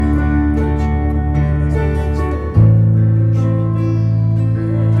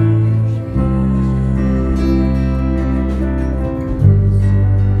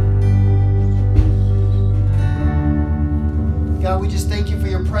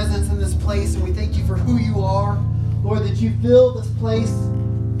presence in this place, and we thank you for who you are. Lord, that you fill this place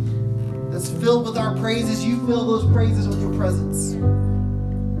that's filled with our praises. You fill those praises with your presence.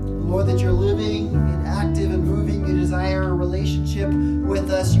 Lord, that you're living and active and moving. You desire a relationship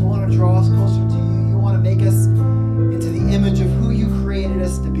with us. You want to draw us closer to you. You want to make us into the image of who you created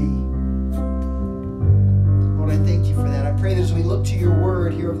us to be. Lord, I thank you for that. I pray that as we look to your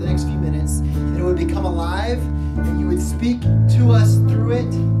word here over the next few minutes, that it would become alive, that you would speak to us through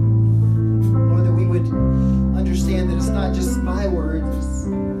it. Lord, that we would understand that it's not just my words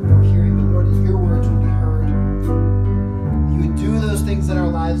we're hearing, but Lord, that your words would be heard. You would do those things in our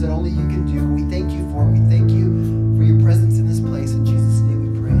lives that only you can do. We thank you for it. We thank you for your presence in this place. In Jesus'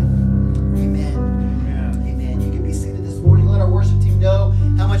 name we pray. Amen. Amen. Amen. You can be seated this morning. Let our worship team know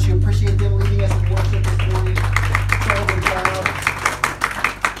how much you appreciate them leading us in worship this morning. Incredible job.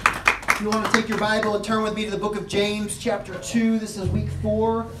 If you want to take your Bible and turn with me to the book of James, chapter 2. This is week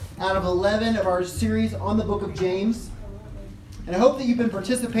 4 out of 11 of our series on the book of James. And I hope that you've been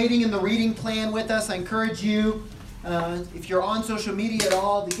participating in the reading plan with us. I encourage you, if you're on social media at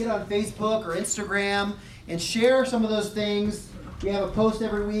all, to get on Facebook or Instagram and share some of those things. We have a post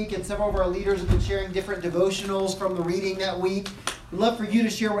every week, and several of our leaders have been sharing different devotionals from the reading that week. We'd love for you to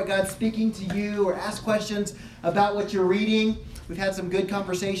share what God's speaking to you or ask questions about what you're reading. We've had some good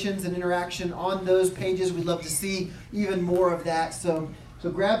conversations and interaction on those pages. We'd love to see even more of that. So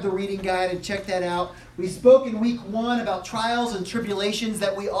grab the reading guide and check that out. We spoke in week 1 about trials and tribulations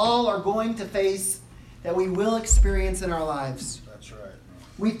that we all are going to face, that we will experience in our lives. That's right.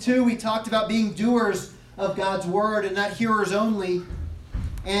 Week 2, we talked about being doers of God's word and not hearers only.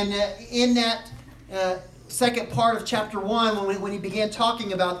 And in that second part of chapter 1, when he began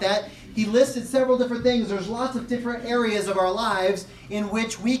talking about that, he listed several different things. There's lots of different areas of our lives in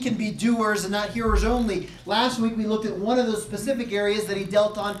which we can be doers and not hearers only. Last week we looked at one of those specific areas that he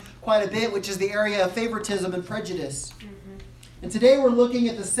dealt on quite a bit, which is the area of favoritism and prejudice. And today we're looking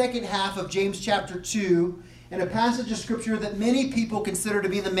at the second half of James chapter 2, and a passage of scripture that many people consider to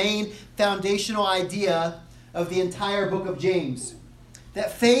be the main foundational idea of the entire book of James.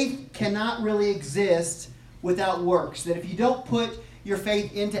 That faith cannot really exist without works. That if you don't put your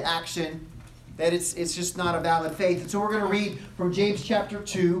faith into action, that it's just not a valid faith. And so we're going to read from James chapter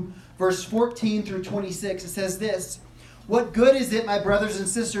 2, verse 14 through 26. It says this: "What good is it, my brothers and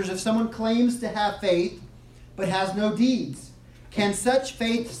sisters, if someone claims to have faith but has no deeds? Can such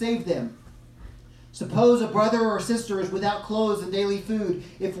faith save them? Suppose a brother or sister is without clothes and daily food.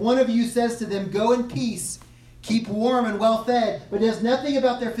 If one of you says to them, 'Go in peace, keep warm and well fed,' but does nothing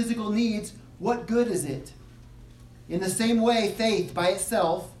about their physical needs, what good is it? In the same way, faith by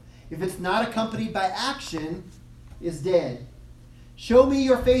itself, if it's not accompanied by action, is dead. Show me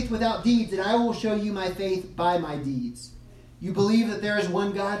your faith without deeds, and I will show you my faith by my deeds. You believe that there is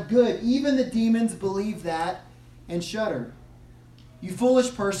one God? Good. Even the demons believe that and shudder. You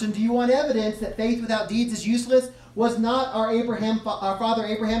foolish person, do you want evidence that faith without deeds is useless? Was not our father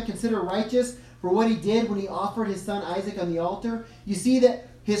Abraham considered righteous for what he did when he offered his son Isaac on the altar? You see that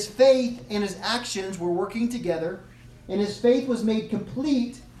his faith and his actions were working together, and his faith was made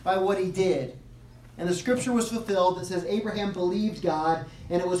complete by what he did. And the scripture was fulfilled that says Abraham believed God,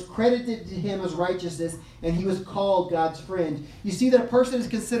 and it was credited to him as righteousness, and he was called God's friend." You see that a person is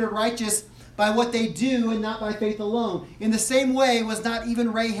considered righteous by what they do and not by faith alone. In the same way, was not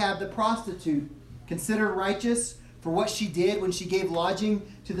even Rahab the prostitute considered righteous for what she did when she gave lodging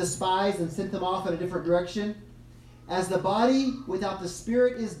to the spies and sent them off in a different direction? As the body without the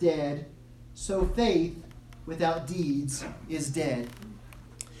spirit is dead, so faith without deeds is dead.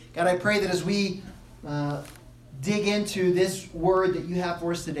 God, I pray that as we dig into this word that you have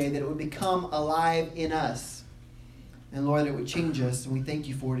for us today, that it would become alive in us. And Lord, it would change us, and we thank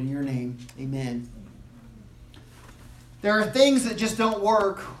you for it in your name. Amen. There are things that just don't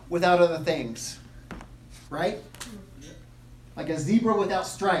work without other things. Right? Like a zebra without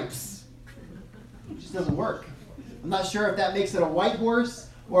stripes. It just doesn't work. I'm not sure if that makes it a white horse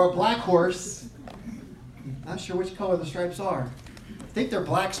or a black horse. I'm not sure which color the stripes are. I think they're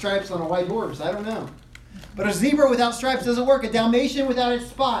black stripes on a white horse. I don't know. But a zebra without stripes doesn't work. A Dalmatian without its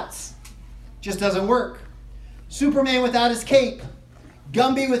spots just doesn't work. Superman without his cape.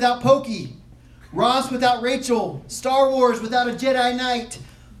 Gumby without Pokey. Ross without Rachel. Star Wars without a Jedi Knight.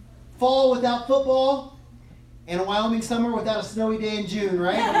 Fall without football. And a Wyoming summer without a snowy day in June,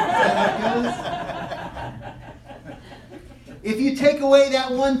 right? Is that how it goes? If you take away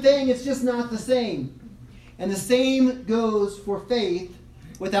that one thing, it's just not the same. And the same goes for faith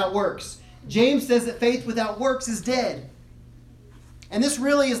without works. James says that faith without works is dead. And this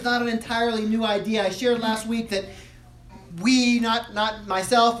really is not an entirely new idea. I shared last week that we, not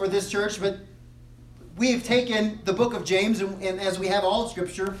myself or this church, but we've taken the book of James, and as we have all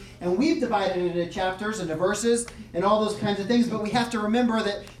Scripture, and we've divided it into chapters and into verses and all those kinds of things. But we have to remember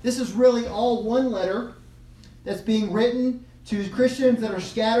that this is really all one letter that's being written to Christians that are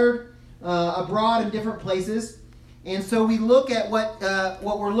scattered abroad in different places. And so we look at what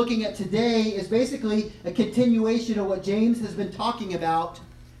we're looking at today is basically a continuation of what James has been talking about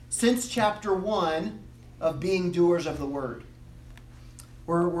since chapter 1 of being doers of the word.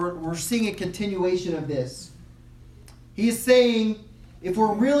 We're seeing a continuation of this. He's saying if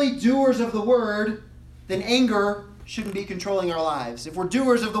we're really doers of the word, then anger shouldn't be controlling our lives. If we're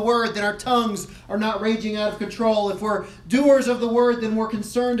doers of the word, then our tongues are not raging out of control. If we're doers of the word, then we're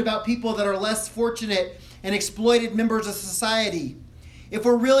concerned about people that are less fortunate and exploited members of society. If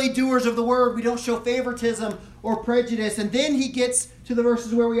we're really doers of the word, we don't show favoritism or prejudice. And then he gets to the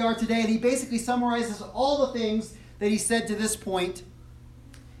verses where we are today, and he basically summarizes all the things that he said to this point,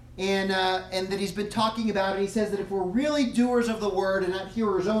 and that he's been talking about. And he says that if we're really doers of the word and not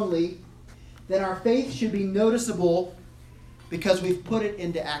hearers only, then our faith should be noticeable because we've put it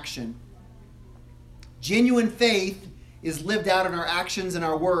into action. Genuine faith is lived out in our actions and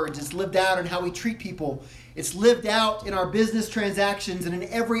our words. It's lived out in how we treat people. It's lived out in our business transactions and in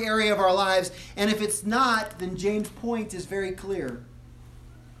every area of our lives. And if it's not, then James' point is very clear.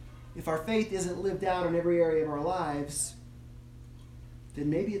 If our faith isn't lived out in every area of our lives, then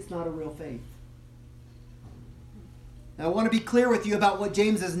maybe it's not a real faith. Now, I want to be clear with you about what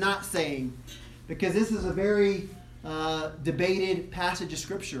James is not saying, because this is a very debated passage of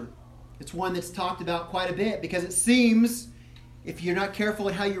Scripture. It's one that's talked about quite a bit, because it seems, if you're not careful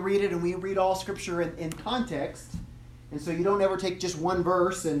in how you read it, and we read all Scripture in context, and so you don't ever take just one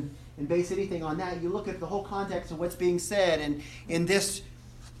verse and base anything on that. You look at the whole context of what's being said, and in this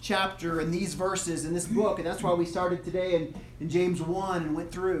chapter, and these verses, in this book, and that's why we started today in James 1 and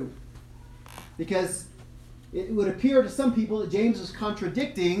went through. Because it would appear to some people that James is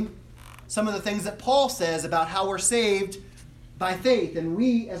contradicting some of the things that Paul says about how we're saved by faith. And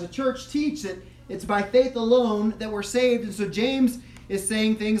we as a church teach that it's by faith alone that we're saved. And so James is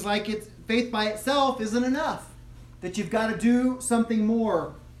saying things like faith by itself isn't enough, that you've got to do something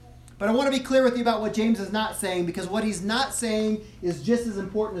more. But I want to be clear with you about what James is not saying, because what he's not saying is just as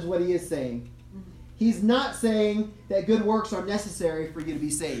important as what he is saying. He's not saying that good works are necessary for you to be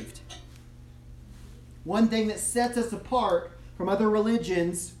saved. One thing that sets us apart from other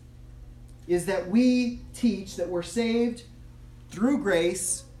religions is that we teach that we're saved through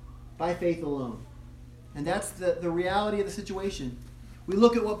grace by faith alone. And that's the reality of the situation. We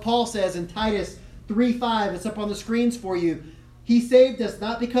look at what Paul says in Titus 3:5. It's up on the screens for you. He saved us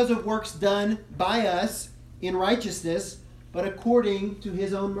not because of works done by us in righteousness, but according to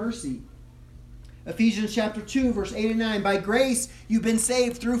his own mercy. Ephesians chapter 2, verse 8 and 9. By grace you've been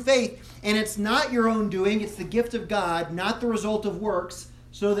saved through faith, and it's not your own doing, it's the gift of God, not the result of works,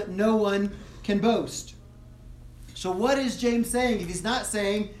 so that no one can boast. So what is James saying? If he's not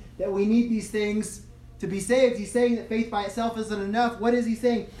saying that we need these things to be saved, he's saying that faith by itself isn't enough. What is he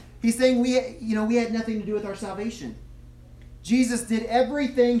saying? He's saying we had nothing to do with our salvation. Jesus did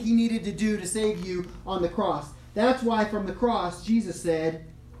everything he needed to do to save you on the cross. That's why from the cross, Jesus said,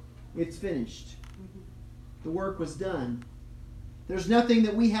 it's finished. The work was done. There's nothing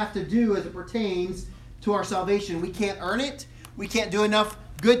that we have to do as it pertains to our salvation. We can't earn it. We can't do enough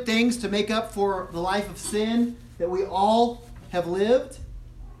good things to make up for the life of sin that we all have lived.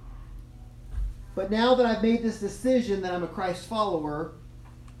 But now that I've made this decision that I'm a Christ follower,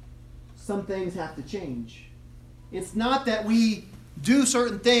 some things have to change. It's not that we do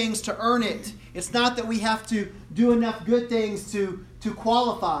certain things to earn it. It's not that we have to do enough good things to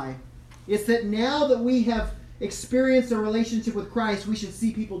qualify. It's that now that we have experienced a relationship with Christ, we should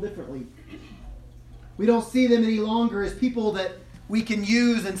see people differently. We don't see them any longer as people that we can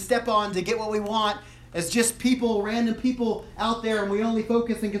use and step on to get what we want, as just people, random people out there, and we only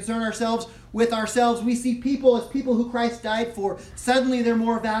focus and concern ourselves with ourselves. We see people as people who Christ died for. Suddenly they're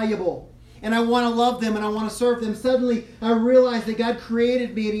more valuable. And I want to love them and I want to serve them. Suddenly I realize that God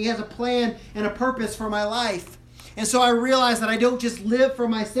created me and he has a plan and a purpose for my life. And so I realize that I don't just live for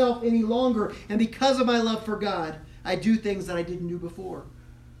myself any longer. And because of my love for God, I do things that I didn't do before.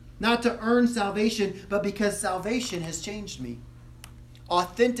 Not to earn salvation, but because salvation has changed me.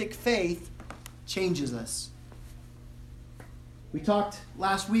 Authentic faith changes us. We talked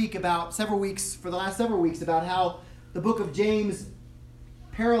last week for the last several weeks about how the book of James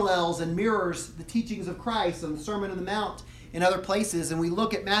parallels and mirrors the teachings of Christ on the Sermon on the Mount in other places. And we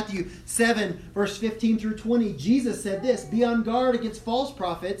look at Matthew 7, verse 15 through 20. Jesus said this, "Be on guard against false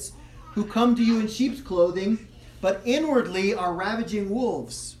prophets who come to you in sheep's clothing, but inwardly are ravaging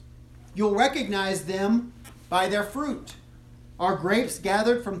wolves. You'll recognize them by their fruit. Are grapes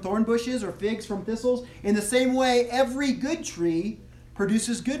gathered from thorn bushes or figs from thistles? In the same way, every good tree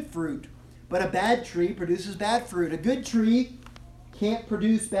produces good fruit, but a bad tree produces bad fruit. A good tree can't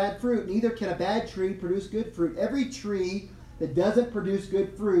produce bad fruit, neither can a bad tree produce good fruit. Every tree that doesn't produce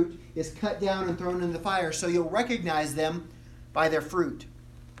good fruit is cut down and thrown into the fire, so you'll recognize them by their fruit.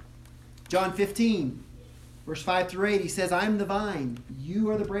 John 15, verse 5 through 8, he says, I am the vine,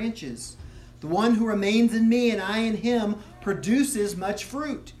 you are the branches. The one who remains in me and I in him produces much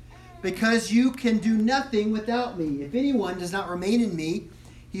fruit, because you can do nothing without me. If anyone does not remain in me,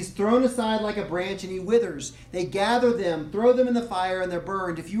 he's thrown aside like a branch and he withers. They gather them, throw them in the fire, and they're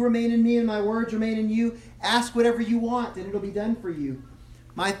burned. If you remain in me and my words remain in you, ask whatever you want, and it'll be done for you.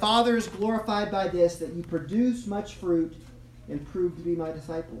 My Father is glorified by this, that you produce much fruit and prove to be my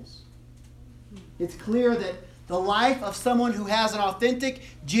disciples. It's clear that the life of someone who has an authentic,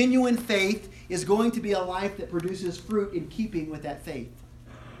 genuine faith is going to be a life that produces fruit in keeping with that faith.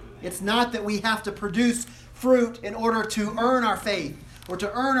 It's not that we have to produce fruit in order to earn our faith or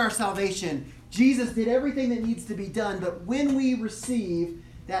to earn our salvation. Jesus did everything that needs to be done, but when we receive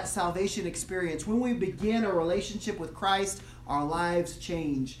that salvation experience, when we begin a relationship with Christ, our lives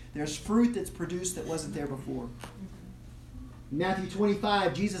change. There's fruit that's produced that wasn't there before. In Matthew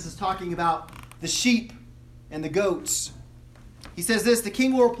 25, Jesus is talking about the sheep and the goats. He says this, the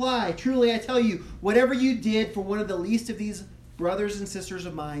king will reply, truly I tell you, whatever you did for one of the least of these brothers and sisters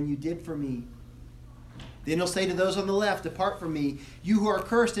of mine, you did for me. Then he'll say to those on the left, depart from me, you who are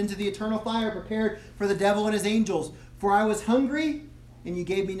cursed, into the eternal fire prepared for the devil and his angels. For I was hungry, and you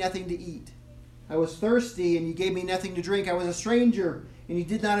gave me nothing to eat. I was thirsty, and you gave me nothing to drink. I was a stranger, and you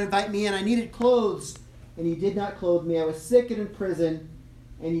did not invite me in. I needed clothes, and you did not clothe me. I was sick and in prison,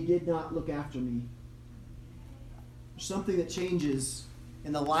 and you did not look after me. There's something that changes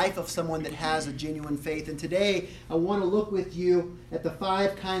in the life of someone that has a genuine faith. And today, I want to look with you at the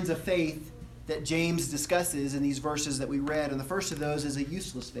 5 kinds of faith that James discusses in these verses that we read. And the first of those is a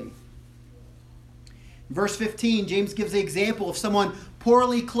useless faith. In verse 15, James gives the example of someone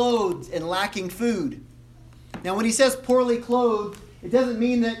poorly clothed and lacking food. Now, when he says poorly clothed, it doesn't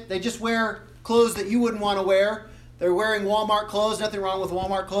mean that they just wear clothes that you wouldn't want to wear. They're wearing Walmart clothes. Nothing wrong with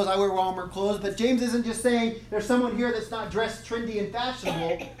Walmart clothes. I wear Walmart clothes. But James isn't just saying there's someone here that's not dressed trendy and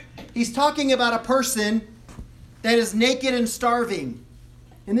fashionable. He's talking about a person that is naked and starving.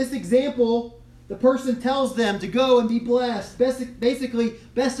 In this example, the person tells them to go and be blessed. Basically,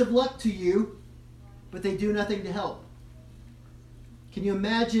 best of luck to you, but they do nothing to help. Can you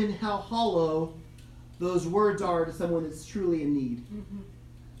imagine how hollow those words are to someone that's truly in need? Mm-hmm.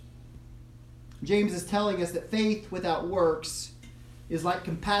 James is telling us that faith without works is like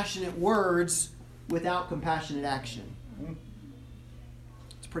compassionate words without compassionate action.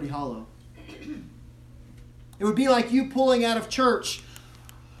 It's pretty hollow. It would be like you pulling out of church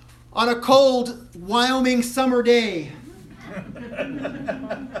on a cold Wyoming summer day.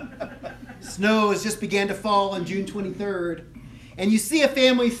 Snow has just began to fall on June 23rd. And you see a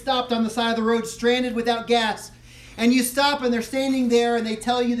family stopped on the side of the road, stranded without gas. And you stop and they're standing there and they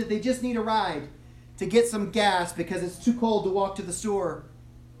tell you that they just need a ride to get some gas because it's too cold to walk to the store.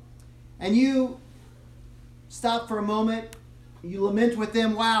 And you stop for a moment. You lament with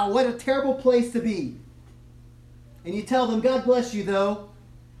them, wow, what a terrible place to be. And you tell them, God bless you though.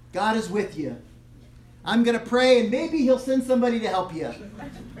 God is with you. I'm going to pray and maybe he'll send somebody to help you.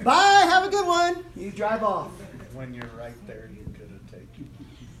 Bye, have a good one. You drive off. When you're right there, you could have taken.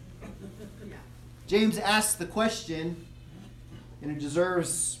 James asks the question, and it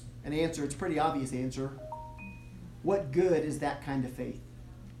deserves an answer. It's a pretty obvious answer. What good is that kind of faith?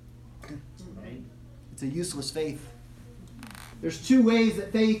 It's a useless faith. There's 2 ways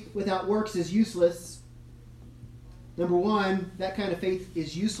that faith without works is useless. Number 1, that kind of faith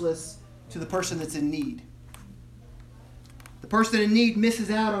is useless to the person that's in need. The person in need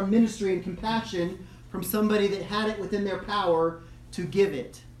misses out on ministry and compassion from somebody that had it within their power to give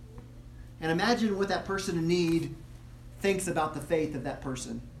it. And imagine what that person in need thinks about the faith of that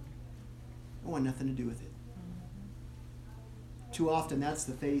person. I want nothing to do with it. Too often that's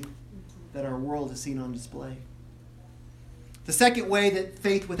the faith that our world has seen on display. The second way that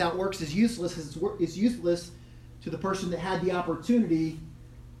faith without works is useless to the person that had the opportunity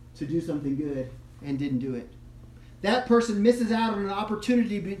to do something good and didn't do it. That person misses out on an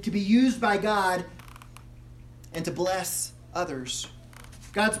opportunity to be used by God and to bless others.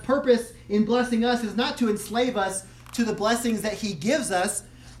 God's purpose in blessing us is not to enslave us to the blessings that he gives us,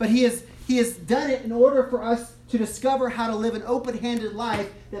 but he He has done it in order for us to discover how to live an open-handed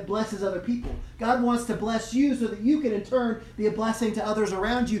life that blesses other people. God wants to bless you so that you can in turn be a blessing to others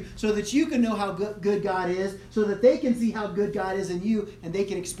around you, so that you can know how good God is, so that they can see how good God is in you, and they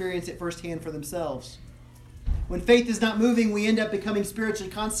can experience it firsthand for themselves. When faith is not moving, we end up becoming spiritually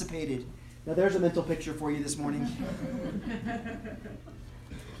constipated. Now there's a mental picture for you this morning.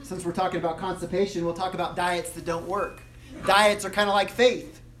 Since we're talking about constipation, we'll talk about diets that don't work. Diets are kind of like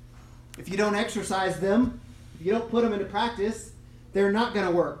faith. If you don't exercise them, if you don't put them into practice, they're not going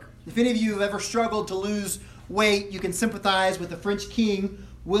to work. If any of you have ever struggled to lose weight, you can sympathize with the French king,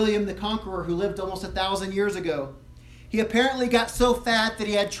 William the Conqueror, who lived almost 1,000 years ago. He apparently got so fat that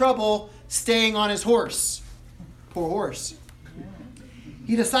he had trouble staying on his horse. Poor horse.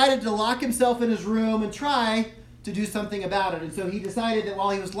 He decided to lock himself in his room and try to do something about it. And so he decided that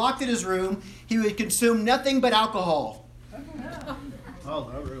while he was locked in his room, he would consume nothing but alcohol.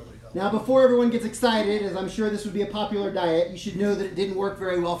 Oh, that really helped. Now, before everyone gets excited, as I'm sure this would be a popular diet, you should know that it didn't work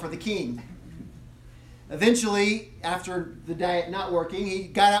very well for the king. Eventually, after the diet not working, he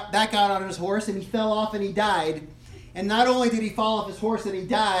got back out on his horse and he fell off and he died. And not only did he fall off his horse and he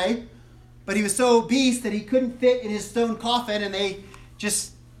die, but he was so obese that he couldn't fit in his stone coffin, and they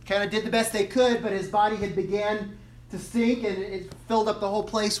just kind of did the best they could, but his body had began to sink, and it filled up the whole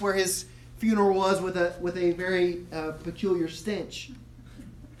place where his funeral was with a very peculiar stench.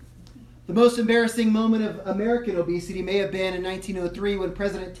 The most embarrassing moment of American obesity may have been in 1903 when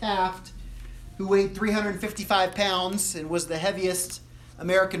President Taft, who weighed 355 pounds and was the heaviest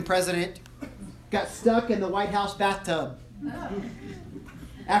American president, got stuck in the White House bathtub.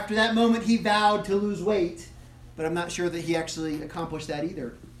 After that moment, he vowed to lose weight, but I'm not sure that he actually accomplished that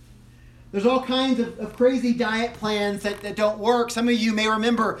either. There's all kinds of crazy diet plans that don't work. Some of you may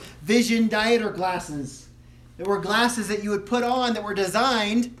remember Vision Dieter glasses. There were glasses that you would put on that were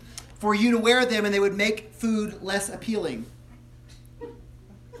designed for you to wear them, and they would make food less appealing.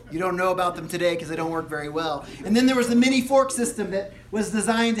 You don't know about them today because they don't work very well. And then there was the mini fork system that was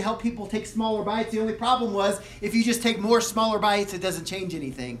designed to help people take smaller bites. The only problem was if you just take more smaller bites, it doesn't change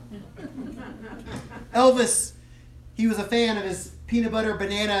anything. Elvis, he was a fan of his peanut butter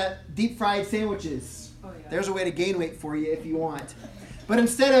banana deep fried sandwiches. Oh, yeah. There's a way to gain weight for you if you want. But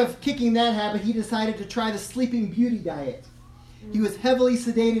instead of kicking that habit, he decided to try the Sleeping Beauty diet. He was heavily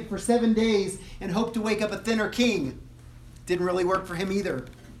sedated for 7 days and hoped to wake up a thinner king. Didn't really work for him either.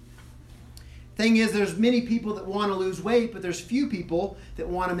 Thing is, there's many people that want to lose weight, but there's few people that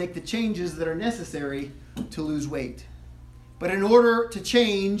want to make the changes that are necessary to lose weight. But in order to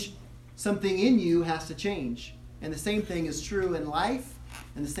change, something in you has to change. And the same thing is true in life,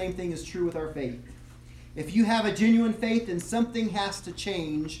 and the same thing is true with our faith. If you have a genuine faith, then something has to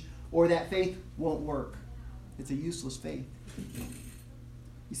change, or that faith won't work. It's a useless faith.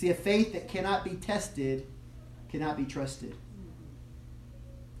 You see, a faith that cannot be tested cannot be trusted.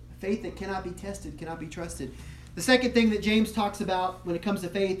 A faith that cannot be tested cannot be trusted. The second thing that James talks about when it comes to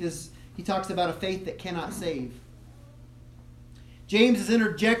faith is he talks about a faith that cannot save. James has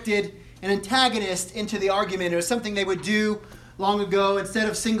interjected an antagonist into the argument. It was something they would do long ago. Instead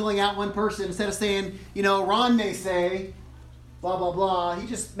of singling out one person, instead of saying, Ron may say, blah, blah, blah, he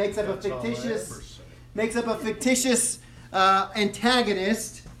just makes up a fictitious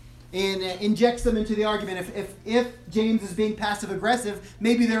antagonist and injects them into the argument. If James is being passive-aggressive,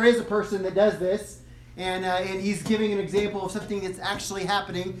 maybe there is a person that does this, and he's giving an example of something that's actually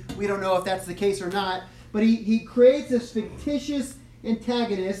happening. We don't know if that's the case or not, but he creates this fictitious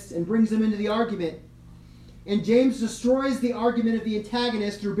antagonist and brings them into the argument. And James destroys the argument of the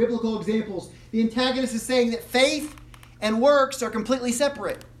antagonist through biblical examples. The antagonist is saying that faith and works are completely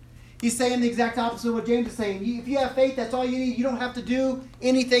separate. He's saying the exact opposite of what James is saying. If you have faith, that's all you need. You don't have to do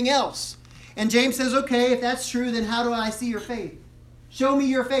anything else. And James says, okay, if that's true, then how do I see your faith? Show me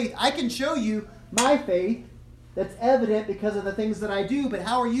your faith. I can show you my faith that's evident because of the things that I do, but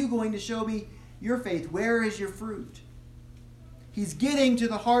how are you going to show me your faith? Where is your fruit? He's getting to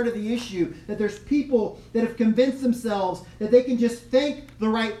the heart of the issue, that there's people that have convinced themselves that they can just think the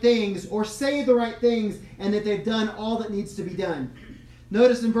right things or say the right things and that they've done all that needs to be done.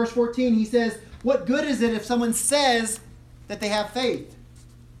 Notice in verse 14, he says, what good is it if someone says that they have faith?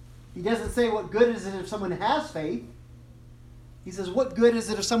 He doesn't say what good is it if someone has faith. He says, what good is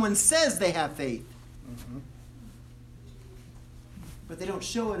it if someone says they have faith? Mm-hmm. But they don't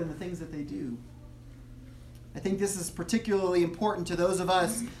show it in the things that they do. I think this is particularly important to those of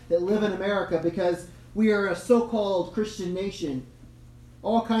us that live in America because we are a so-called Christian nation.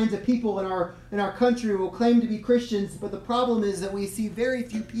 All kinds of people in our country will claim to be Christians, but the problem is that we see very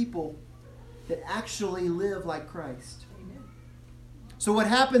few people that actually live like Christ. Amen. So what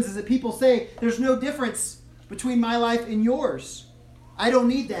happens is that people say, there's no difference between my life and yours. I don't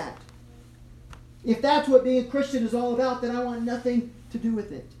need that. If that's what being a Christian is all about, then I want nothing to do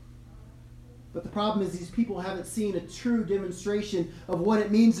with it. But the problem is these people haven't seen a true demonstration of what it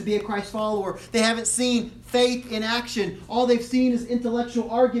means to be a Christ follower. They haven't seen faith in action. All they've seen is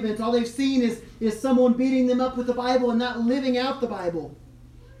intellectual arguments. All they've seen is someone beating them up with the Bible and not living out the Bible.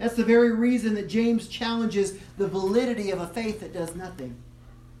 That's the very reason that James challenges the validity of a faith that does nothing.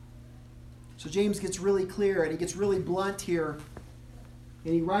 So James gets really clear and he gets really blunt here.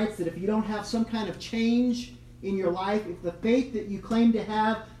 And he writes that if you don't have some kind of change in your life, if the faith that you claim to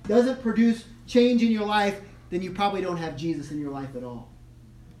have doesn't produce change in your life, then you probably don't have Jesus in your life at all.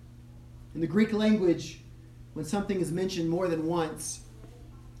 In the Greek language, when something is mentioned more than once,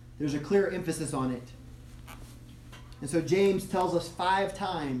 there's a clear emphasis on it. And so James tells us 5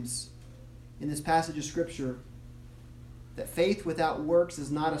 times in this passage of Scripture that faith without works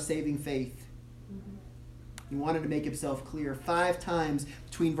is not a saving faith. He wanted to make himself clear. 5 times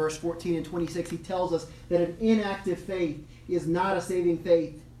between verse 14 and 26, he tells us that an inactive faith is not a saving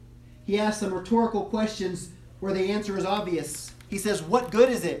faith. He asks some rhetorical questions where the answer is obvious. He says, what good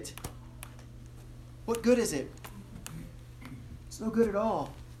is it? What good is it? It's no good at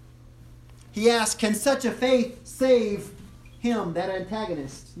all. He asks, can such a faith save him, that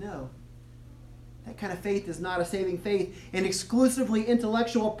antagonist? No. That kind of faith is not a saving faith. An exclusively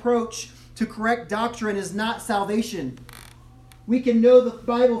intellectual approach to correct doctrine is not salvation. We can know the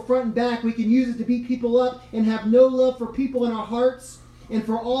Bible front and back. We can use it to beat people up and have no love for people in our hearts. And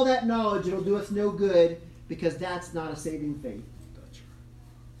for all that knowledge, it'll do us no good because that's not a saving faith.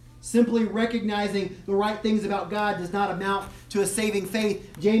 Simply recognizing the right things about God does not amount to a saving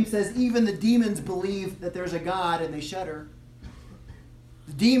faith. James says even the demons believe that there's a God and they shudder.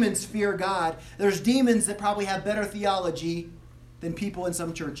 The demons fear God. There's demons that probably have better theology than people in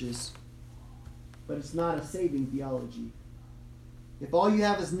some churches. But it's not a saving theology. If all you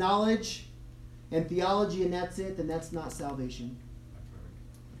have is knowledge and theology and that's it, then that's not salvation.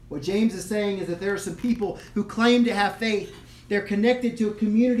 What James is saying is that there are some people who claim to have faith. They're connected to a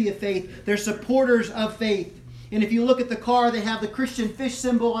community of faith. They're supporters of faith. And if you look at the car, they have the Christian fish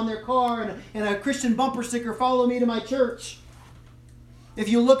symbol on their car and a Christian bumper sticker, follow me to my church. If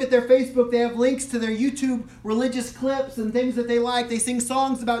you look at their Facebook, they have links to their YouTube religious clips and things that they like. They sing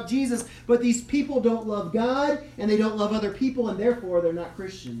songs about Jesus, but these people don't love God and they don't love other people, and therefore they're not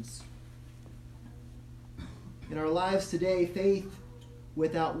Christians. In our lives today, faith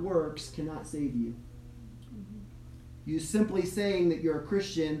without works cannot save you. You simply saying that you're a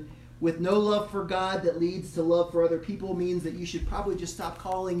Christian with no love for God that leads to love for other people means that you should probably just stop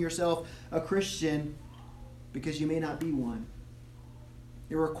calling yourself a Christian because you may not be one.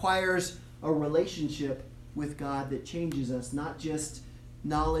 It requires a relationship with God that changes us, not just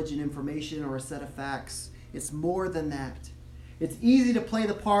knowledge and information or a set of facts. It's more than that. It's easy to play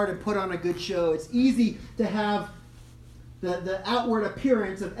the part and put on a good show. It's easy to have the outward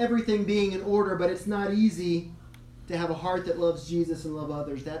appearance of everything being in order, but it's not easy to have a heart that loves Jesus and love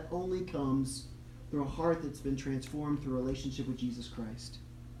others. That only comes through a heart that's been transformed through a relationship with Jesus Christ.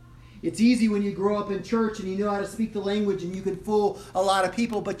 It's easy when you grow up in church and you know how to speak the language and you can fool a lot of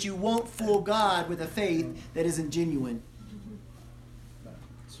people, but you won't fool God with a faith that isn't genuine.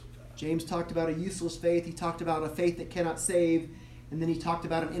 James talked about a useless faith. He talked about a faith that cannot save. And then he talked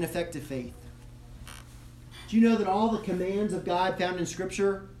about an ineffective faith. Do you know that all the commands of God found in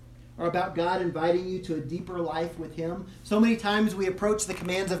Scripture are about God inviting you to a deeper life with Him? So many times we approach the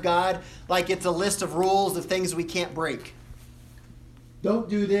commands of God like it's a list of rules of things we can't break. Don't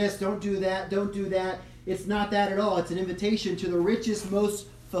do this, don't do that, don't do that. It's not that at all. It's an invitation to the richest, most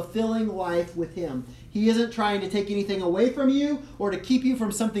fulfilling life with Him. He isn't trying to take anything away from you or to keep you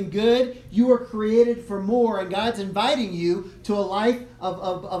from something good. You are created for more, and God's inviting you to a life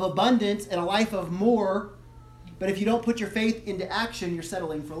of abundance and a life of more. But if you don't put your faith into action, you're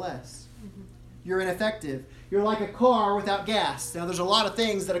settling for less. You're ineffective. You're like a car without gas. Now, there's a lot of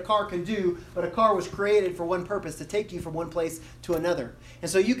things that a car can do, but a car was created for one purpose, to take you from one place to another. And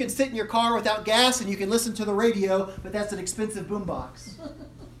so you can sit in your car without gas and you can listen to the radio, but that's an expensive boombox.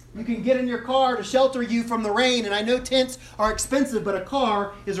 You can get in your car to shelter you from the rain, and I know tents are expensive, but a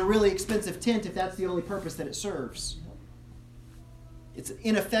car is a really expensive tent if that's the only purpose that it serves. It's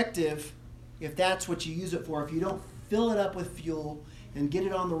ineffective if that's what you use it for. If you don't fill it up with fuel and get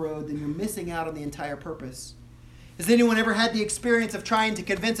it on the road, then you're missing out on the entire purpose. Has anyone ever had the experience of trying to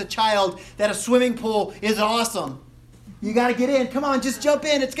convince a child that a swimming pool is awesome? You got to get in. Come on, just jump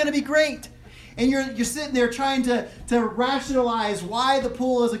in. It's going to be great. And you're sitting there trying to rationalize why the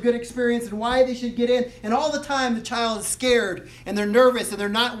pool is a good experience and why they should get in. And all the time the child is scared and they're nervous and they're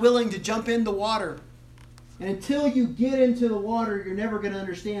not willing to jump in the water. And until you get into the water, you're never going to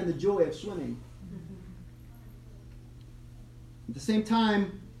understand the joy of swimming. At the same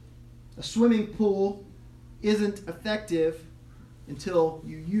time, a swimming pool isn't effective until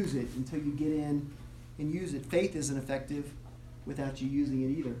you use it, until you get in and use it. Faith isn't effective without you using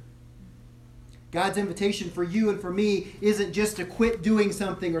it either. God's invitation for you and for me isn't just to quit doing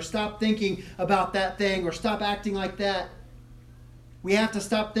something or stop thinking about that thing or stop acting like that. We have to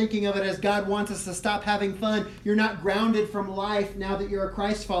stop thinking of it as God wants us to stop having fun. You're not grounded from life now that you're a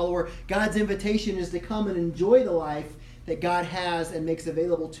Christ follower. God's invitation is to come and enjoy the life that God has and makes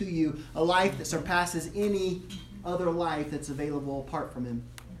available to you, a life that surpasses any other life that's available apart from Him.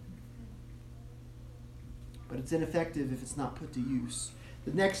 But it's ineffective if it's not put to use.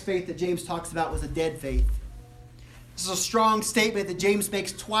 The next faith that James talks about was a dead faith. This is a strong statement that James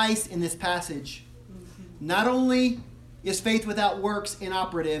makes twice in this passage. Not only is faith without works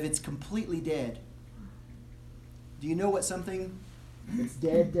inoperative, it's completely dead. Do you know what something that's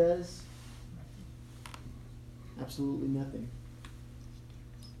dead does? Absolutely nothing.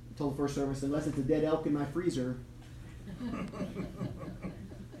 I told the first service, unless it's a dead elk in my freezer.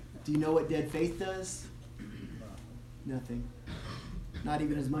 Do you know what dead faith does? Nothing. Not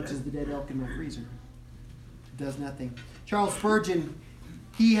even as much as the dead elk in my freezer. It does nothing. Charles Spurgeon,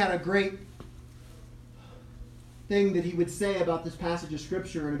 he had a great thing that he would say about this passage of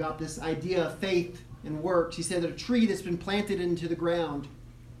Scripture and about this idea of faith and works. He said that a tree that's been planted into the ground,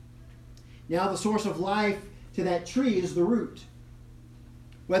 now the source of life to that tree is the root.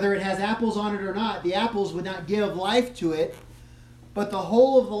 Whether it has apples on it or not, the apples would not give life to it, but the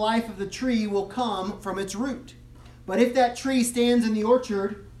whole of the life of the tree will come from its root. But if that tree stands in the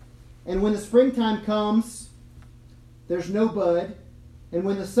orchard, and when the springtime comes, there's no bud, and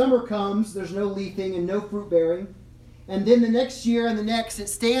when the summer comes, there's no leafing and no fruit bearing, and then the next year and the next, it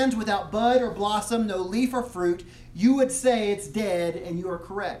stands without bud or blossom, no leaf or fruit, you would say it's dead, and you are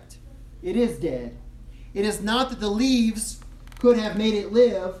correct. It is dead. It is not that the leaves could have made it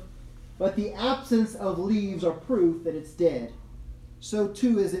live, but the absence of leaves are proof that it's dead. So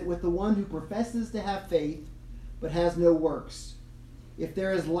too is it with the one who professes to have faith, but has no works. If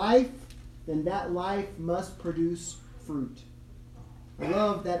there is life, then that life must produce fruit. I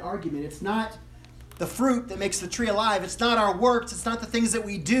love that argument. It's not the fruit that makes the tree alive. It's not our works. It's not the things that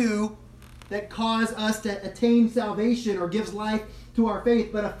we do that cause us to attain salvation or gives life to our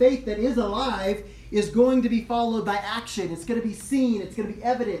faith. But a faith that is alive is going to be followed by action. It's going to be seen. It's going to be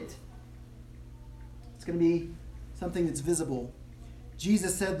evident. It's going to be something that's visible.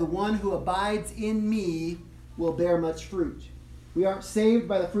 Jesus said, "The one who abides in me will bear much fruit." We aren't saved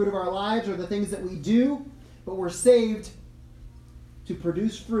by the fruit of our lives or the things that we do, but we're saved to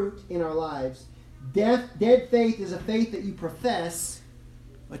produce fruit in our lives. Dead faith is a faith that you profess,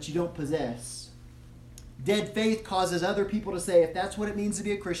 but you don't possess. Dead faith causes other people to say, if that's what it means to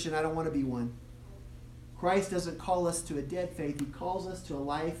be a Christian, I don't want to be one. Christ doesn't call us to a dead faith. He calls us to a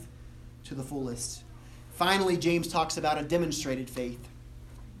life to the fullest. Finally, James talks about a demonstrated faith.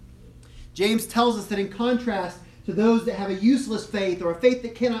 James tells us that in contrast to those that have a useless faith or a faith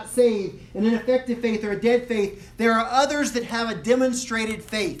that cannot save, an ineffective faith or a dead faith, there are others that have a demonstrated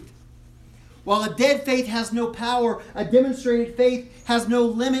faith. While a dead faith has no power, a demonstrated faith has no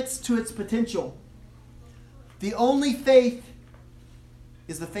limits to its potential. The only faith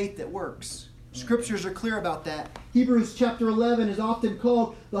is the faith that works. Scriptures are clear about that. Hebrews chapter 11 is often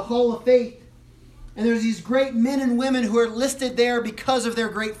called the Hall of Faith. And there's these great men and women who are listed there because of their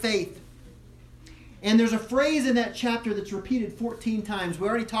great faith. And there's a phrase in that chapter that's repeated 14 times. We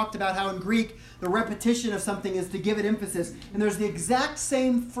already talked about how in Greek the repetition of something is to give it emphasis. And there's the exact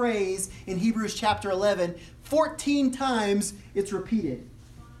same phrase in Hebrews chapter 11. 14 times it's repeated.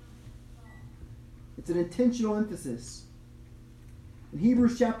 It's an intentional emphasis. In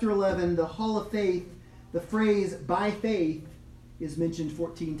Hebrews chapter 11, the Hall of Faith, the phrase by faith is mentioned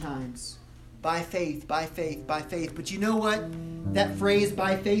 14 times. By faith, by faith, by faith. But you know what that phrase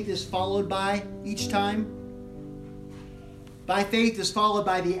by faith is followed by each time? By faith is followed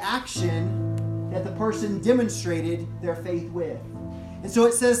by the action that the person demonstrated their faith with. And so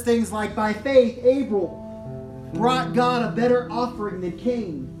it says things like, by faith, Abel brought God a better offering than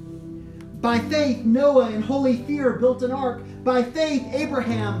Cain. By faith, Noah in holy fear built an ark. By faith,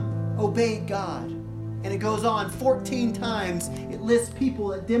 Abraham obeyed God. And it goes on 14 times. It lists people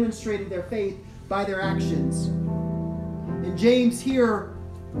that demonstrated their faith by their actions. And James here,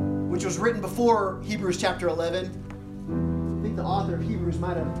 which was written before Hebrews chapter 11, I think the author of Hebrews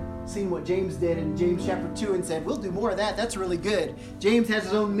might have seen what James did in James chapter 2 and said, we'll do more of that. That's really good. James has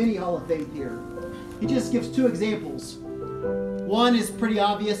his own mini hall of faith here. He just gives two examples. One is pretty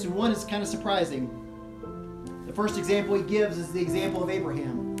obvious and one is kind of surprising. The first example he gives is the example of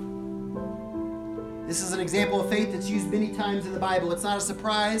Abraham. This is an example of faith that's used many times in the Bible. It's not a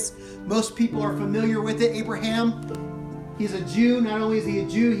surprise. Most people are familiar with it. Abraham, he's a Jew. Not only is he a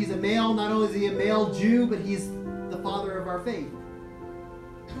Jew, he's a male. Not only is he a male Jew, but he's the father of our faith.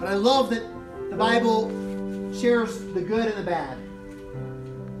 But I love that the Bible shares the good and the bad.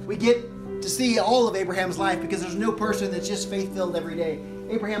 We get to see all of Abraham's life because there's no person that's just faith-filled every day.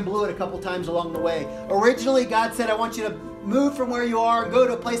 Abraham blew it a couple times along the way. Originally, God said, I want you to move from where you are, go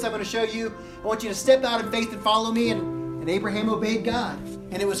to a place I'm going to show you. I want you to step out in faith and follow me. And Abraham obeyed God.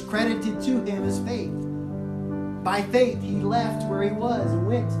 And it was credited to him as faith. By faith, he left where he was and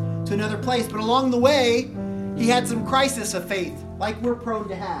went to another place. But along the way, he had some crisis of faith, like we're prone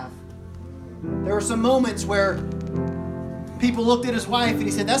to have. There were some moments where people looked at his wife and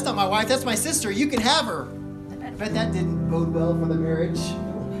he said, that's not my wife, that's my sister, you can have her. I bet that didn't bode well for the marriage.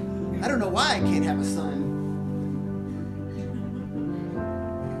 I don't know why I can't have a son.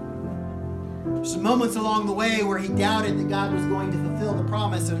 There's some moments along the way where he doubted that God was going to fulfill the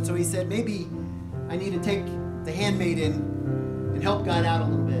promise, and so he said, maybe I need to take the handmaiden and help God out a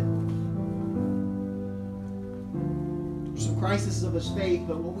little bit. There's some crises of his faith,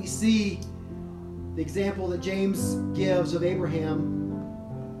 but what we see, the example that James gives of Abraham,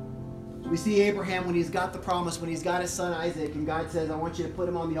 we see Abraham when he's got the promise, when he's got his son Isaac, and God says, I want you to put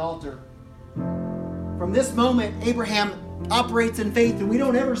him on the altar. From this moment, Abraham operates in faith, and we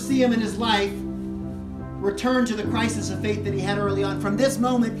don't ever see him in his life return to the crisis of faith that he had early on. From this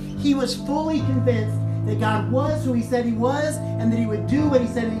moment, he was fully convinced that God was who he said he was, and that he would do what he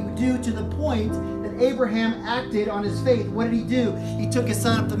said he would do, to the point that Abraham acted on his faith. What did he do? He took his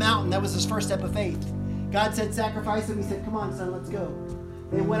son up the mountain. That was his first step of faith. God said, sacrifice him. He said, come on, son, let's go.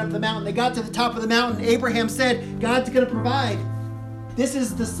 They went up the mountain. They got to the top of the mountain. Abraham said, God's going to provide. This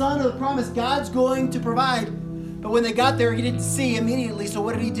is the son of the promise. God's going to provide. But when they got there, he didn't see immediately. So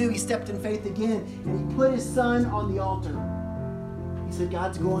what did he do? He stepped in faith again, and he put his son on the altar. He said,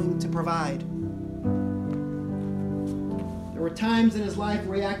 God's going to provide. There were times in his life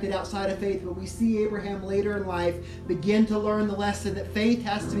where he acted outside of faith, but we see Abraham later in life begin to learn the lesson that faith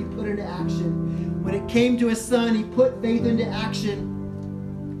has to be put into action. When it came to his son, he put faith into action.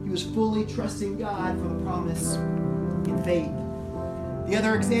 He was fully trusting God for the promise in faith. The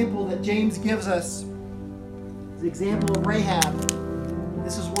other example that James gives us is the example of Rahab.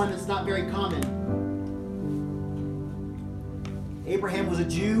 This is one that's not very common. Abraham was a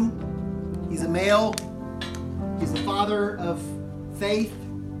Jew. He's a male. He's the father of faith.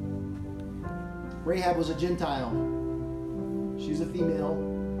 Rahab was a Gentile. She's a female.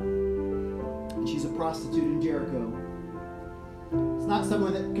 And she's a prostitute in Jericho. It's not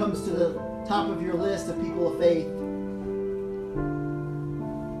someone that comes to the top of your list of people of faith.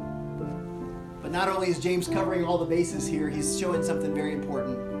 But not only is James covering all the bases here, he's showing something very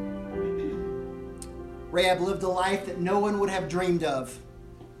important. Rahab lived a life that no one would have dreamed of.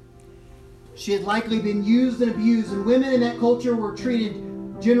 She had likely been used and abused, and women in that culture were treated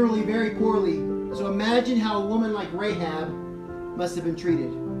generally very poorly. So imagine how a woman like Rahab must have been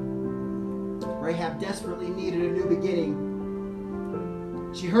treated. Rahab desperately needed a new beginning.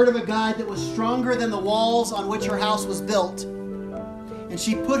 She heard of a God that was stronger than the walls on which her house was built. And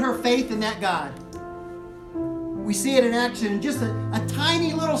she put her faith in that God. We see it in action. Just a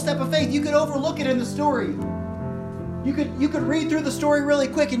tiny little step of faith. You could overlook it in the story. You could read through the story really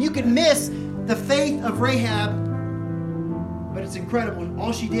quick and you could miss the faith of Rahab. But it's incredible.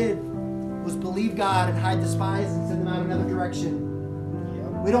 All she did was believe God and hide the spies and send them out another direction.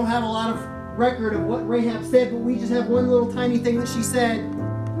 We don't have a lot of record of what Rahab said, but we just have one little tiny thing that she said.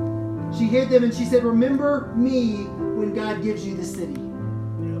 She hid them and she said, remember me when God gives you this city.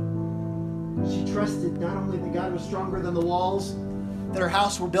 She trusted not only that God was stronger than the walls that her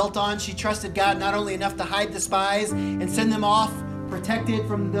house were built on, she trusted God not only enough to hide the spies and send them off protected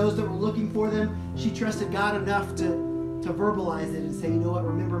from those that were looking for them, she trusted God enough to verbalize it and say, you know what,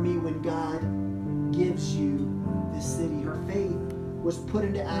 remember me when God gives you this city. Her faith was put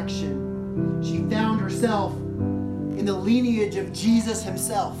into action. She found herself in the lineage of Jesus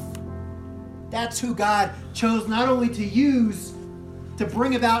himself. That's who God chose not only to use to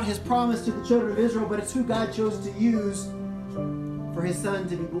bring about his promise to the children of Israel, but it's who God chose to use for his son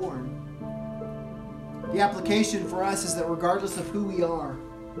to be born. The application for us is that regardless of who we are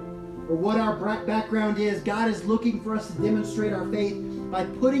or what our background is, God is looking for us to demonstrate our faith by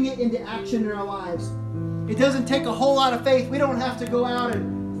putting it into action in our lives. It doesn't take a whole lot of faith. We don't have to go out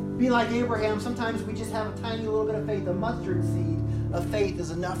and be like Abraham. Sometimes we just have a tiny little bit of faith. A mustard seed of faith is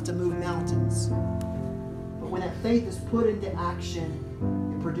enough to move mountains. But when that faith is put into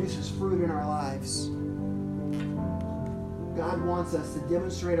action, it produces fruit in our lives. God wants us to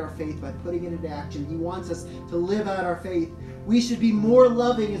demonstrate our faith by putting it into action. He wants us to live out our faith. We should be more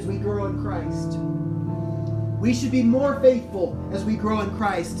loving as we grow in Christ. We should be more faithful as we grow in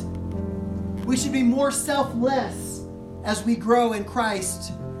Christ. We should be more selfless as we grow in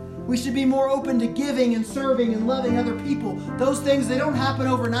Christ. We should be more open to giving and serving and loving other people. Those things, they don't happen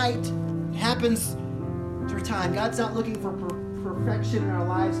overnight. It happens through time. God's not looking for perfection in our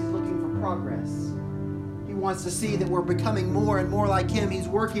lives. He's looking for progress. He wants to see that we're becoming more and more like Him. He's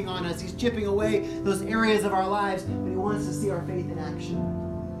working on us. He's chipping away those areas of our lives, but He wants to see our faith in action.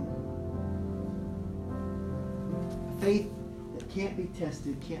 A faith that can't be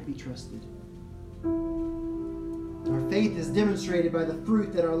tested, can't be trusted. Our faith is demonstrated by the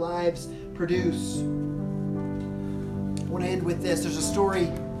fruit that our lives produce. I want to end with this. There's a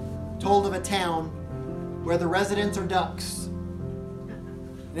story told of a town where the residents are ducks.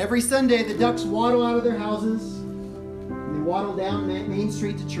 And every Sunday, the ducks waddle out of their houses, and they waddle down Main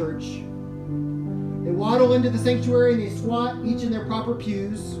Street to church. They waddle into the sanctuary, and they squat, each in their proper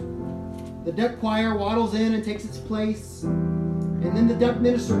pews. The duck choir waddles in and takes its place. And then the duck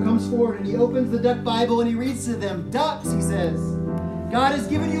minister comes forward, and he opens the duck Bible, and he reads to them. Ducks, he says, God has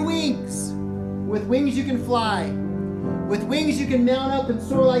given you wings. With wings you can fly. With wings you can mount up and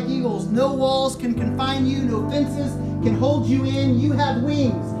soar like eagles. No walls can confine you. No fences can hold you in. You have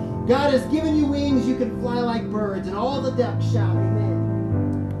wings. God has given you wings. You can fly like birds. And all the ducks shout, amen.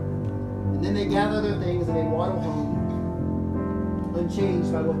 And then they gather their things and they waddle home,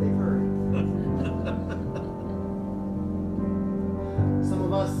 unchanged by what they've heard. Some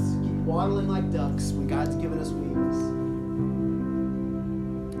of us keep waddling like ducks when God's given us wings.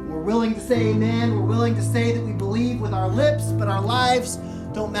 We're willing to say amen. We're willing to say that we believe with our lips, but our lives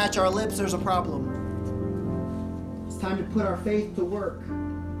don't match our lips. There's a problem. It's time to put our faith to work.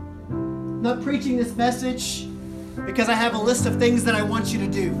 I'm not preaching this message because I have a list of things that I want you to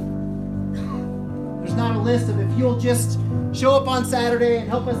do. There's not a list of if you'll just show up on Saturday and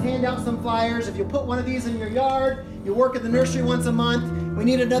help us hand out some flyers. If you'll put one of these in your yard, you work at the nursery once a month. We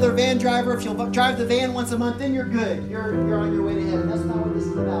need another van driver. If you'll drive the van once a month, then you're good. You're on your way to heaven. That's not what this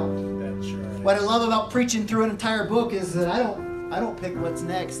is about. That's right. What I love about preaching through an entire book is that I don't pick what's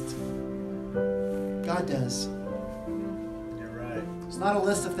next. God does. You're right. It's not a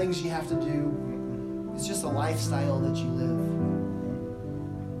list of things you have to do. It's just a lifestyle that you live.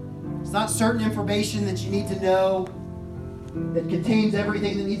 It's not certain information that you need to know that contains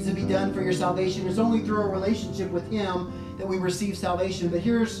everything that needs to be done for your salvation. It's only through a relationship with Him that we receive salvation. But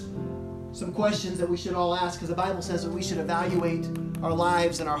here's some questions that we should all ask, because the Bible says that we should evaluate our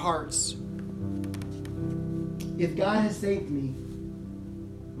lives and our hearts. If God has saved me,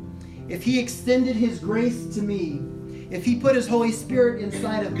 if He extended His grace to me, if He put His Holy Spirit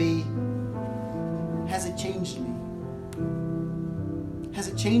inside of me, has it changed me? Has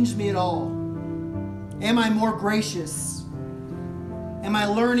it changed me at all? Am I more gracious? Am I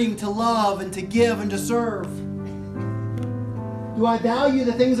learning to love and to give and to serve? Do I value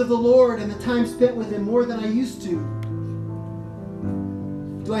the things of the Lord and the time spent with Him more than I used to?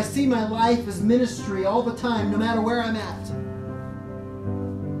 Do I see my life as ministry all the time, no matter where I'm at?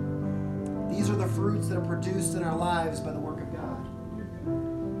 These are the fruits that are produced in our lives by the work of God.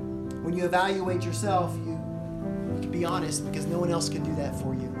 When you evaluate yourself, you can be honest, because no one else can do that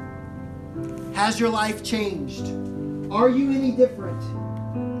for you. Has your life changed? Are you any different?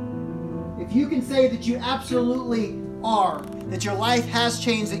 If you can say that you absolutely are, that your life has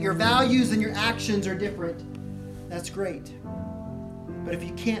changed, that your values and your actions are different, that's great. But if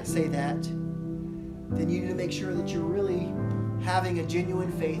you can't say that, then you need to make sure that you're really having a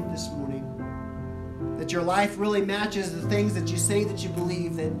genuine faith this morning. That your life really matches the things that you say that you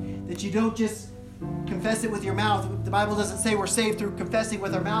believe, that you don't just confess it with your mouth. The Bible doesn't say we're saved through confessing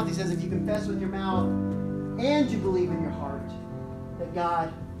with our mouth. He says if you confess with your mouth and you believe in your heart that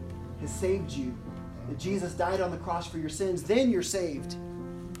God has saved you, that Jesus died on the cross for your sins, then you're saved.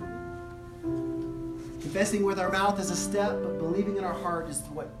 Confessing with our mouth is a step, but believing in our heart is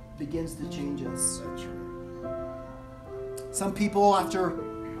what begins to change us. That's right. Some people, after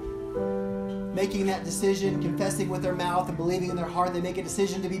making that decision, confessing with their mouth and believing in their heart, they make a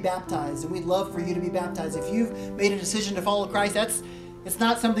decision to be baptized. And we'd love for you to be baptized. If you've made a decision to follow Christ, it's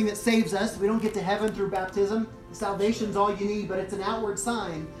not something that saves us. We don't get to heaven through baptism. Salvation's all you need, but it's an outward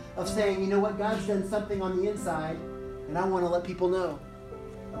sign of saying, you know what, God's done something on the inside, and I want to let people know.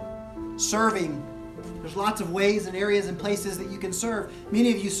 Serving There's lots of ways and areas and places that you can serve.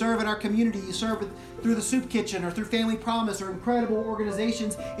 Many of you serve in our community. You serve through the soup kitchen or through Family Promise or incredible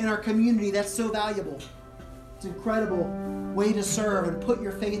organizations in our community. That's so valuable. It's an incredible way to serve and put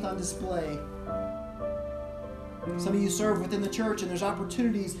your faith on display. Some of you serve within the church, and there's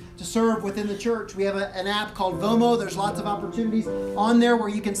opportunities to serve within the church. We have an app called Vomo. There's lots of opportunities on there where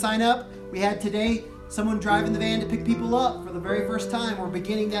you can sign up. We had today someone driving the van to pick people up for the very first time. We're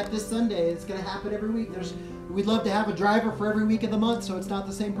beginning that this Sunday. It's going to happen every week. We'd love to have a driver for every week of the month, so it's not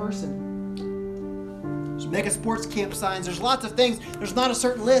the same person. There's mega sports camp signs. There's lots of things. There's not a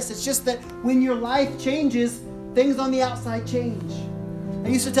certain list. It's just that when your life changes, things on the outside change. I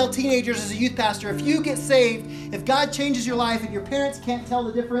used to tell teenagers as a youth pastor, if you get saved, if God changes your life and your parents can't tell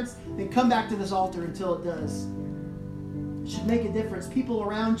the difference, then come back to this altar until it does. It should make a difference. People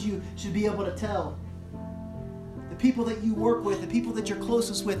around you should be able to tell. The people that you work with, the people that you're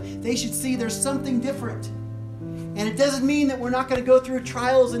closest with, they should see there's something different. And it doesn't mean that we're not going to go through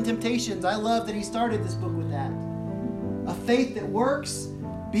trials and temptations. I love that he started this book with that. A faith that works,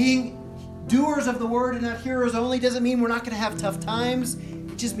 being doers of the word and not hearers only, doesn't mean we're not going to have tough times.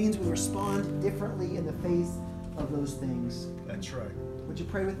 It just means we respond differently in the face of those things. That's right. Would you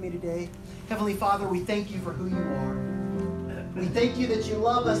pray with me today? Heavenly Father, we thank you for who you are. We thank you that you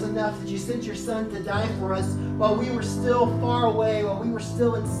love us enough that you sent your Son to die for us while we were still far away, while we were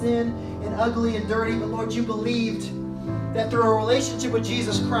still in sin and ugly and dirty. But Lord, you believed that through a relationship with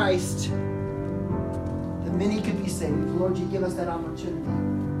Jesus Christ, that many could be saved. Lord, you give us that opportunity.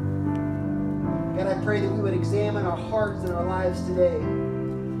 God, I pray that we would examine our hearts and our lives today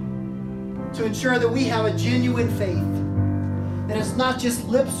to ensure that we have a genuine faith, that it's not just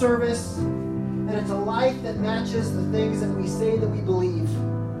lip service, that it's a life that matches the things that we say that we believe.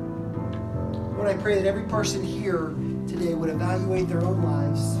 Lord, I pray that every person here today would evaluate their own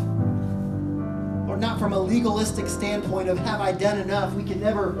lives. Lord, not from a legalistic standpoint of have I done enough? We can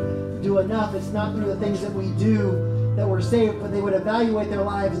never do enough. It's not through the things that we do that we're saved, but they would evaluate their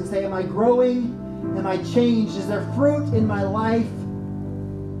lives and say, am I growing? Am I changed? Is there fruit in my life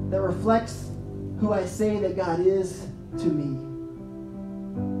that reflects who I say that God is to me?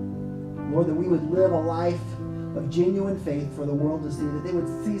 Lord, that we would live a life of genuine faith for the world to see, that they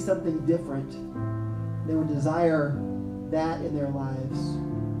would see something different. They would desire that in their lives.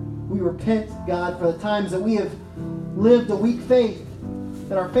 We repent, God, for the times that we have lived a weak faith,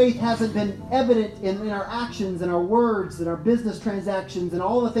 that our faith hasn't been evident in our actions and our words and our business transactions and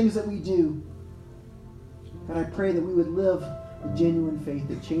all the things that we do. God, I pray that we would live a genuine faith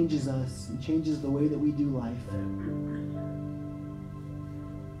that changes us and changes the way that we do life.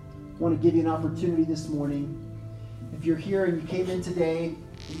 I want to give you an opportunity this morning. If you're here and you came in today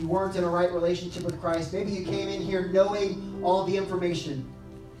and you weren't in a right relationship with Christ, maybe you came in here knowing all the information.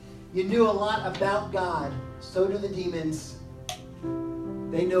 You knew a lot about God. So do the demons.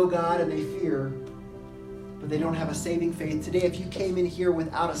 They know God and they fear, but they don't have a saving faith. Today, if you came in here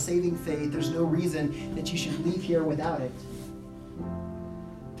without a saving faith, there's no reason that you should leave here without it.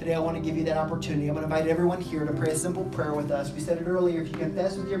 Today, I want to give you that opportunity. I'm going to invite everyone here to pray a simple prayer with us. We said it earlier. If you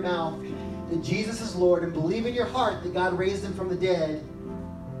confess with your mouth that Jesus is Lord and believe in your heart that God raised him from the dead,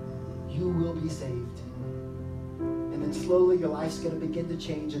 you will be saved. And then slowly your life's going to begin to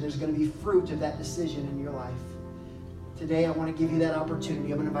change, and there's going to be fruit of that decision in your life. Today, I want to give you that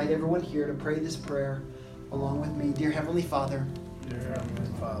opportunity. I'm going to invite everyone here to pray this prayer along with me. Dear Heavenly Father,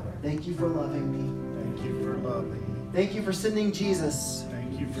 thank you for loving me. Thank you for loving me. Thank you for sending Jesus.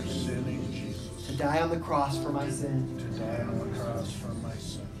 Thank you for sending Jesus to die on the cross for my sin. to die on the cross for my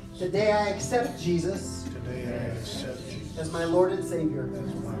sins. Today I accept Jesus Today I accept Jesus as my Lord and Savior.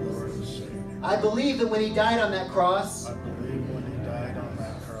 as my Lord and Savior. I believe that when he died on that cross, I believe when he died on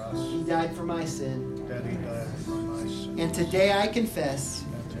that cross, he died for my sin. that he died for my sins. And today I confess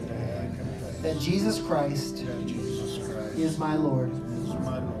And today I confess that Jesus Christ that Jesus Christ is my Lord. is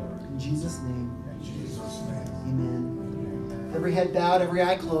my Lord. In Jesus' name, In Jesus' name. amen. Amen. Every head bowed, every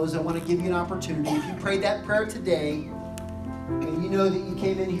eye closed, I want to give you an opportunity. If you prayed that prayer today, and you know that you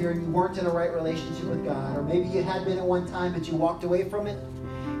came in here and you weren't in a right relationship with God, or maybe you had been at one time but you walked away from it,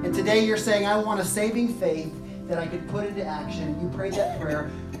 and today you're saying, I want a saving faith that I could put into action. You prayed that prayer.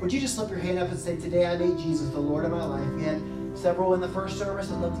 Would you just slip your hand up and say, today I made Jesus the Lord of my life? We had several in the first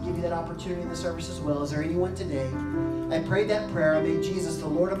service. I'd love to give you that opportunity in the service as well. Is there anyone today? I prayed that prayer. I made Jesus the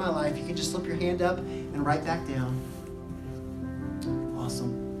Lord of my life. You can just slip your hand up and right back down.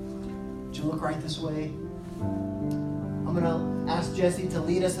 Awesome. Would you look right this way? I'm going to ask Jesse to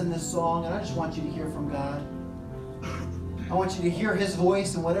lead us in this song, and I just want you to hear from God. I want you to hear his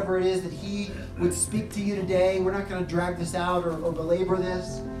voice and whatever it is that he would speak to you today. We're not going to drag this out or belabor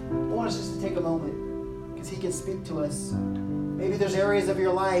this. I want us just to take a moment because He can speak to us. Maybe there's areas of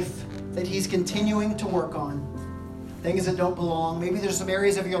your life that He's continuing to work on. Things that don't belong. Maybe there's some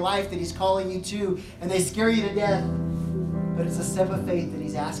areas of your life that He's calling you to and they scare you to death. But it's a step of faith that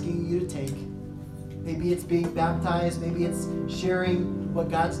He's asking you to take. Maybe it's being baptized. Maybe it's sharing what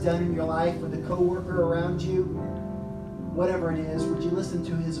God's done in your life with a coworker around you. Whatever it is, would you listen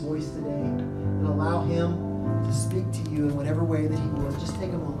to His voice today and allow Him to speak to you in whatever way that He would? Just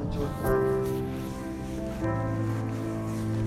take a moment to reflect.